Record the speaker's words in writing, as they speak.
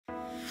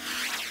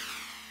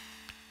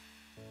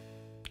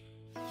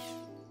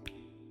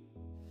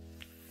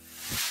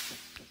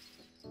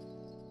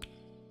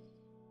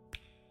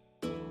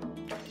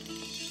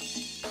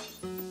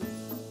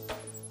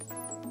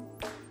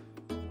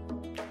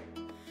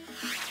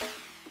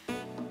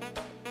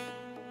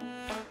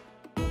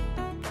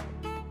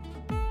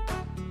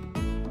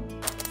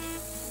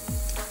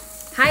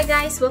Hi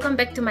guys, welcome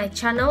back to my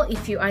channel.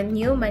 If you are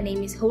new, my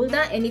name is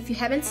Hulda, and if you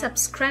haven't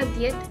subscribed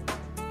yet,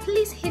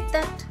 please hit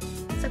that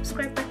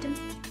subscribe button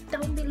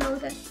down below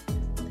that,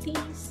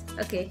 please.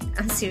 Okay,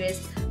 I'm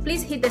serious.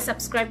 Please hit the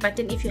subscribe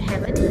button if you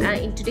haven't.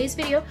 In today's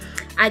video,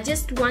 I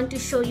just want to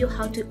show you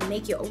how to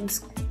make your own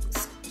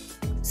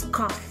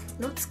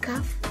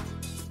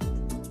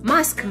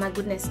mask. My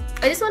goodness,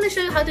 I just want to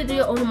show you how to do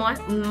your own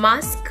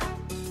mask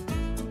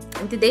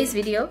in today's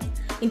video.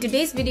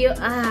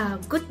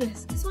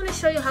 Goodness, I just want to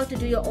show you how to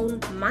do your own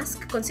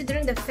mask,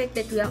 considering the fact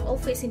that we are all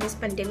facing this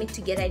pandemic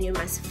together and you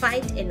must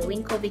fight and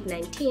win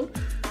COVID-19.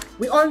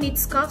 We all need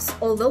scarves.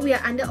 Although we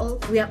are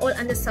all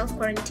under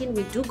self-quarantine,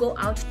 we do go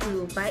out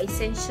to buy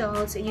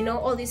essentials, you know,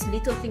 all these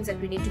little things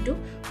that we need to do,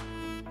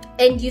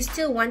 and you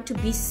still want to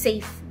be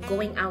safe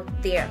going out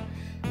there.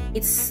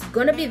 It's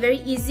gonna be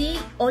very easy.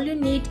 All you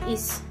need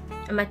is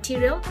a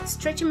material,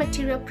 stretchy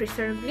material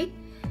preferably,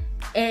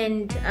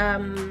 and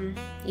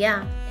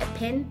yeah, a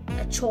pen,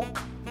 a chalk,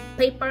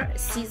 paper, a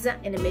scissor,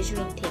 and a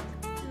measuring tape.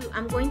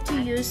 I'm going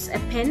to use a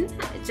pen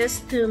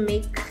just to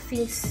make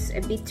things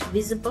a bit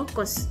visible,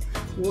 because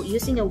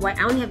using a white,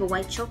 I only have a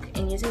white chalk,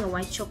 and using a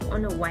white chalk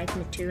on a white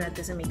material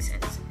doesn't make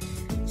sense.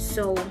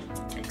 So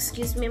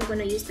excuse me, I'm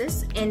gonna use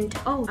this. And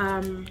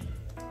I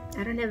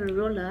don't have a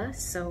ruler,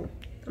 so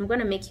I'm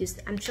gonna make use.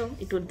 I'm sure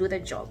it will do the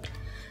job.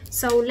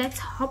 So let's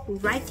hop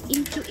right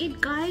into it,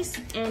 guys,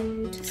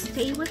 and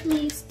stay with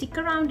me. Stick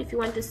around if you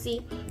want to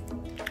see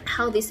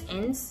how this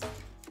ends.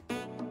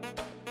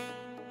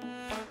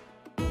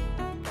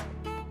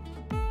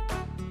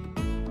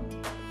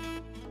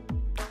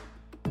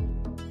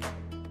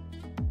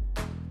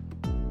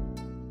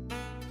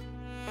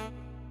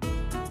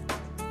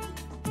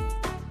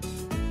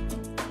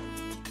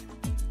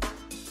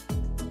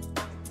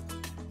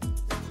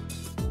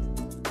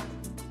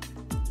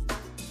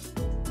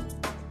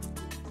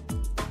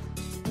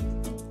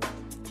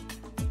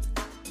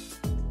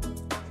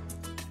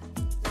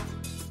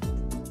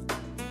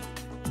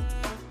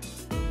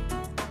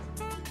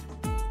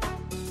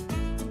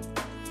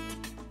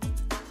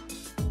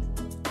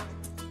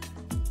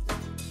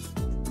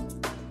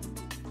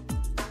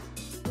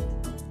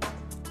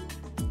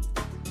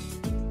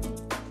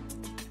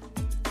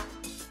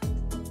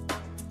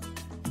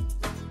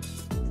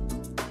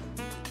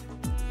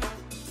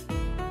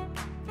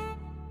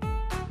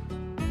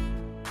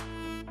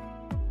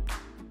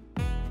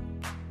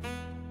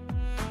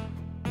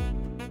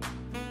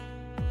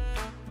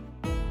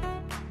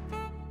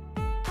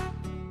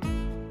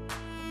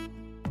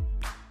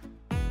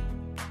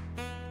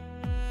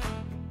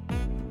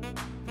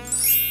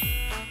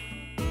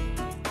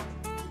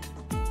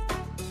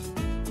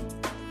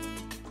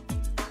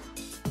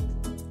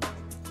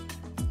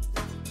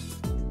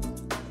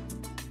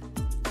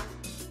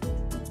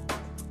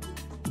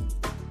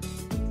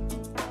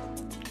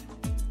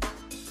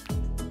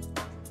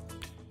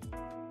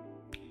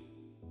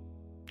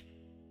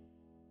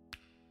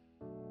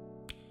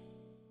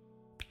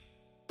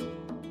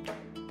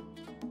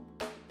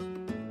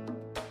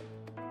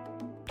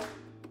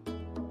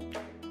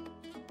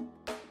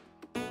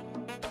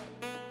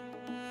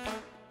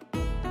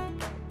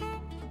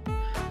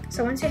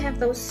 So once you have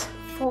those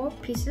 4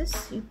 pieces,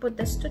 you put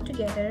these 2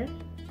 together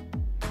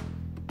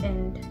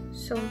and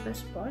sew the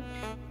spot.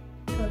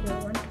 So you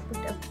want to put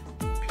a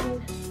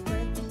pin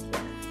right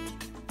here.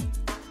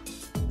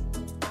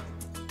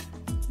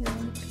 You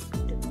want to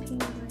put a pin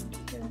right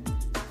here.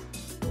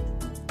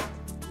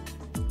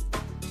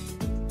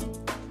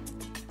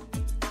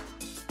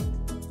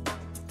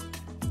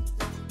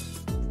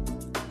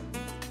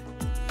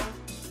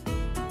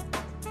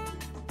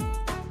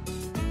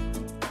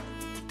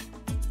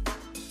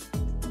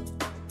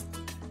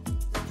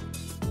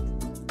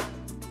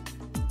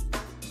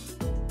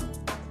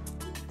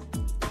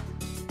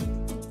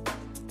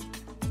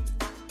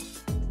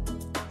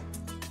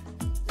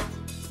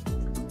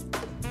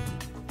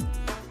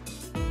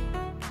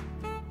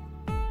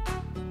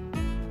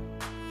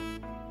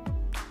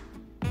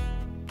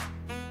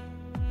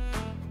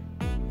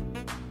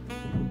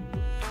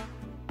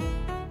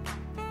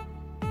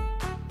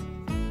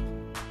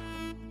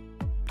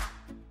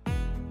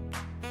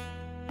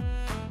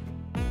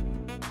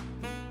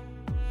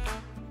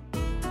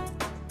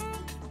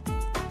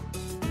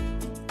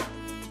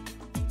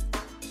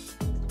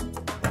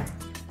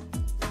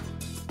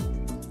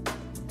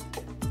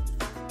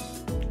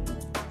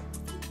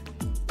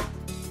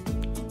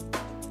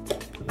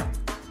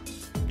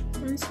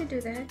 Once you do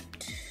that,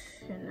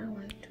 and I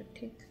want to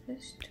take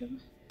this too,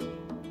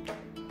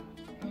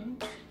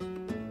 and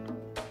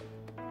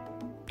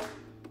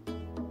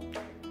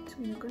so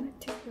you're gonna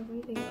take the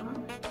way they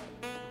are,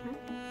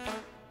 right?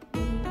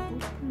 And you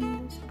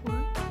open this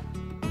part,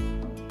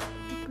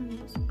 and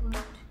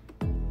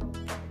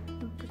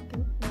put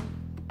them together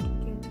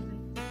like this.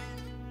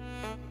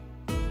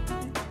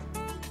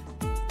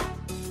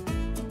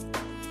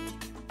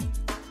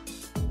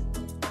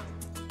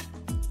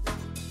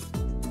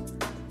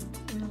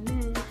 And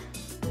then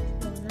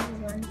you'll now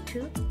want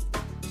to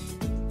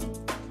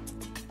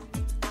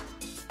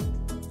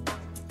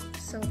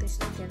sew this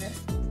together.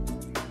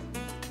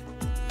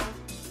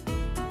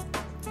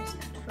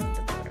 Start from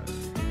the bottom.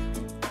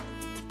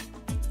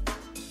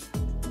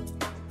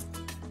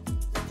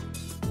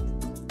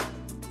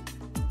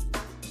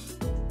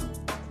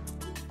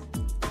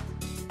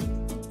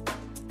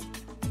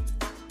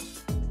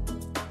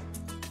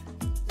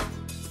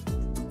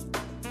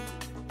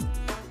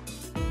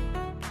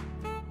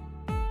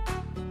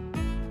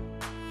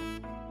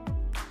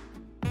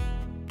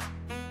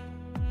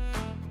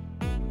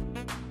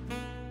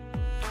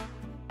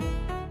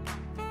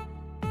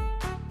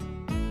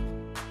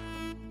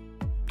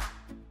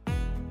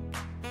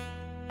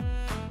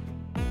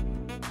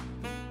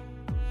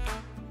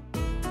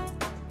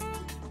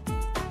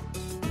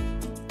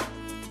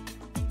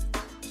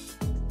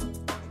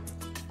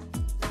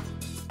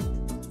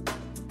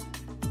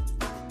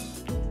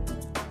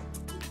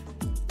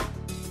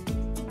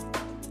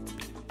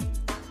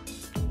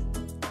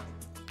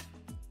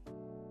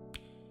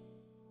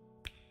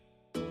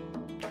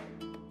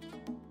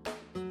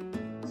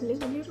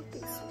 Leave a little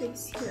bit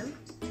space here.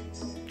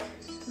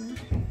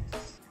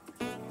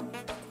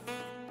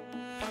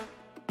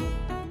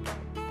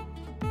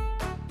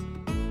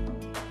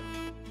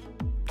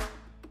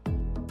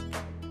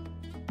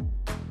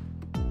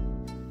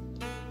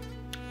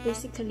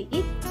 Basically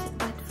it,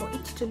 but for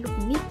it to look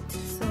neat,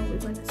 so we're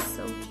gonna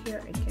sew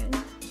here again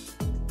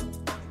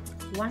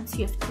once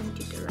you have turned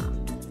it around.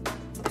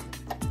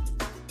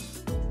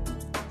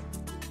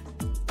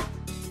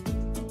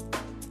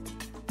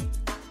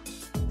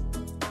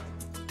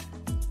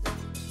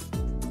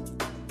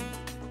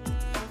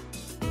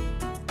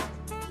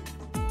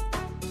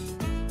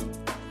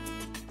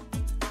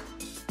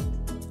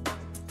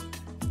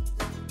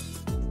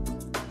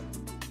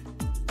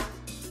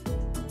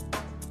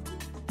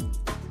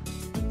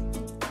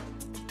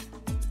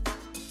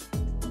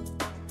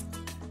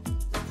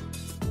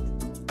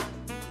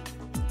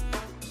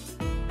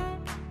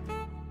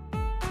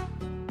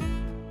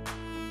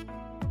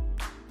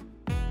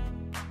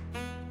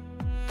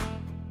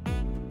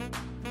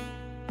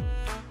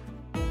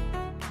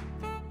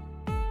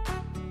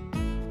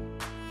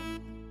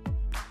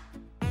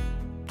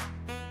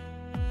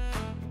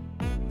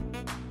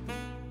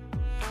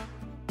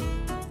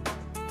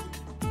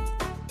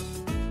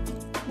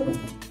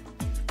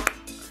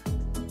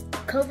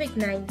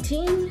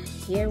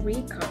 COVID-19, here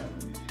we come.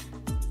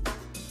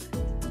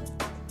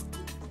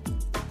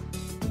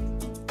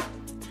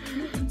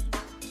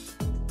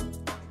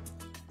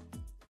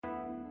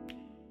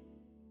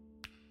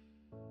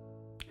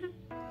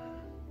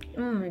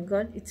 Oh my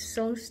god, it's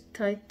so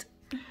tight.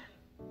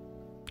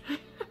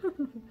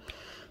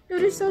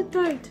 It is so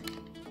tight.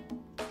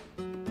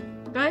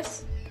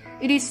 Guys,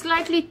 it is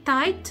slightly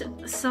tight,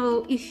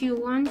 so if you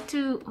want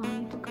to, I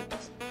need to cut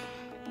this.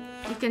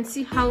 You can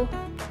see how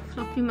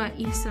floppy my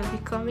ears are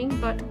becoming,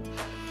 but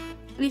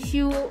if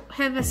you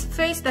have a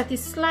face that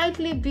is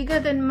slightly bigger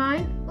than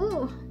mine,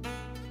 oh,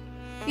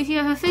 if you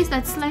have a face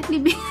that's slightly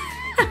big,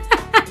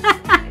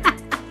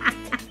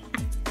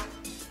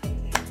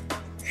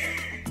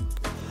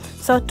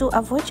 so to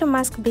avoid your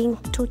mask being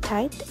too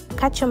tight,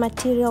 cut your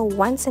material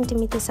 1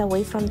 centimeter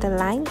away from the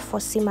line for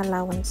seam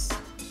allowance.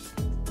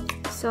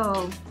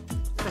 So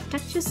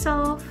protect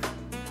yourself.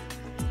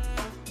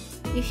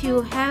 If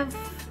you have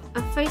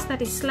a face that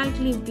is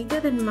slightly bigger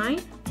than mine,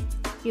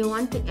 you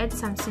want to add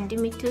some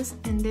centimeters,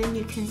 and then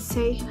you can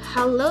say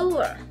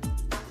hello,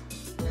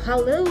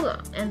 hello,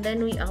 and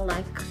then we are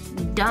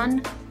like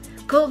done.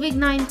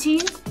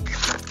 COVID-19,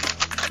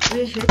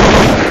 we're here to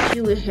fight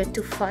you, we're here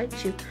to fight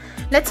you.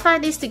 Let's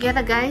fight this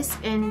together, guys,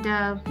 and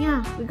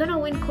yeah, we're gonna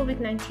win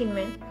COVID-19,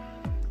 man.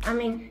 I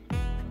mean,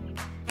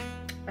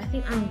 I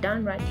think I'm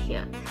done right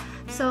here.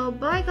 So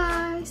bye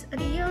guys,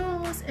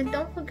 adios, and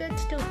don't forget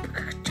to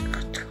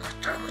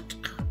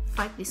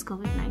fight this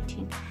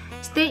COVID-19.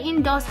 Stay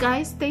indoors,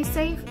 guys, stay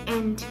safe,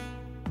 and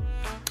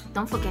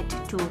don't forget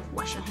to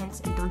wash your hands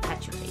and don't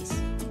touch your face.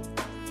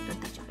 Don't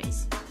touch your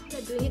face. If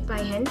you're doing it by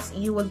hands,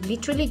 you will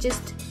literally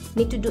just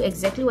need to do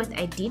exactly what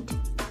I did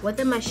with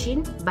the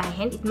machine by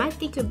hand. It might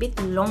take you a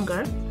bit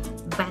longer,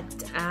 but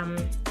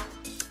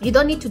you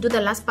don't need to do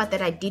the last part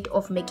that I did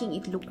of making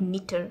it look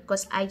neater,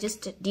 because I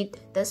just did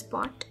this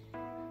part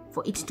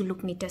for it to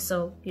look neater,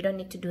 so you don't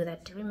need to do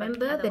that.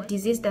 Remember, the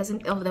disease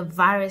doesn't, or the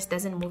virus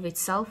doesn't move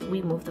itself,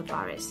 we move the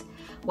virus.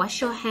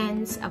 Wash your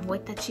hands,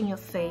 avoid touching your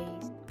face.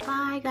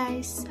 Bye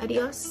guys,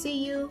 adios,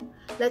 see you.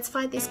 Let's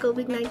fight this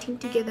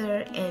COVID-19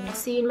 together, and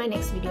see you in my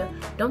next video.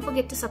 Don't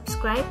forget to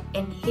subscribe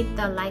and hit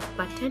the like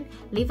button,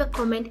 leave a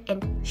comment,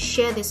 and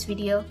share this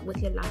video with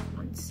your loved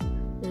ones.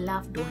 Your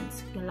loved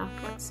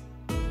ones.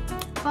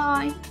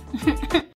 Bye.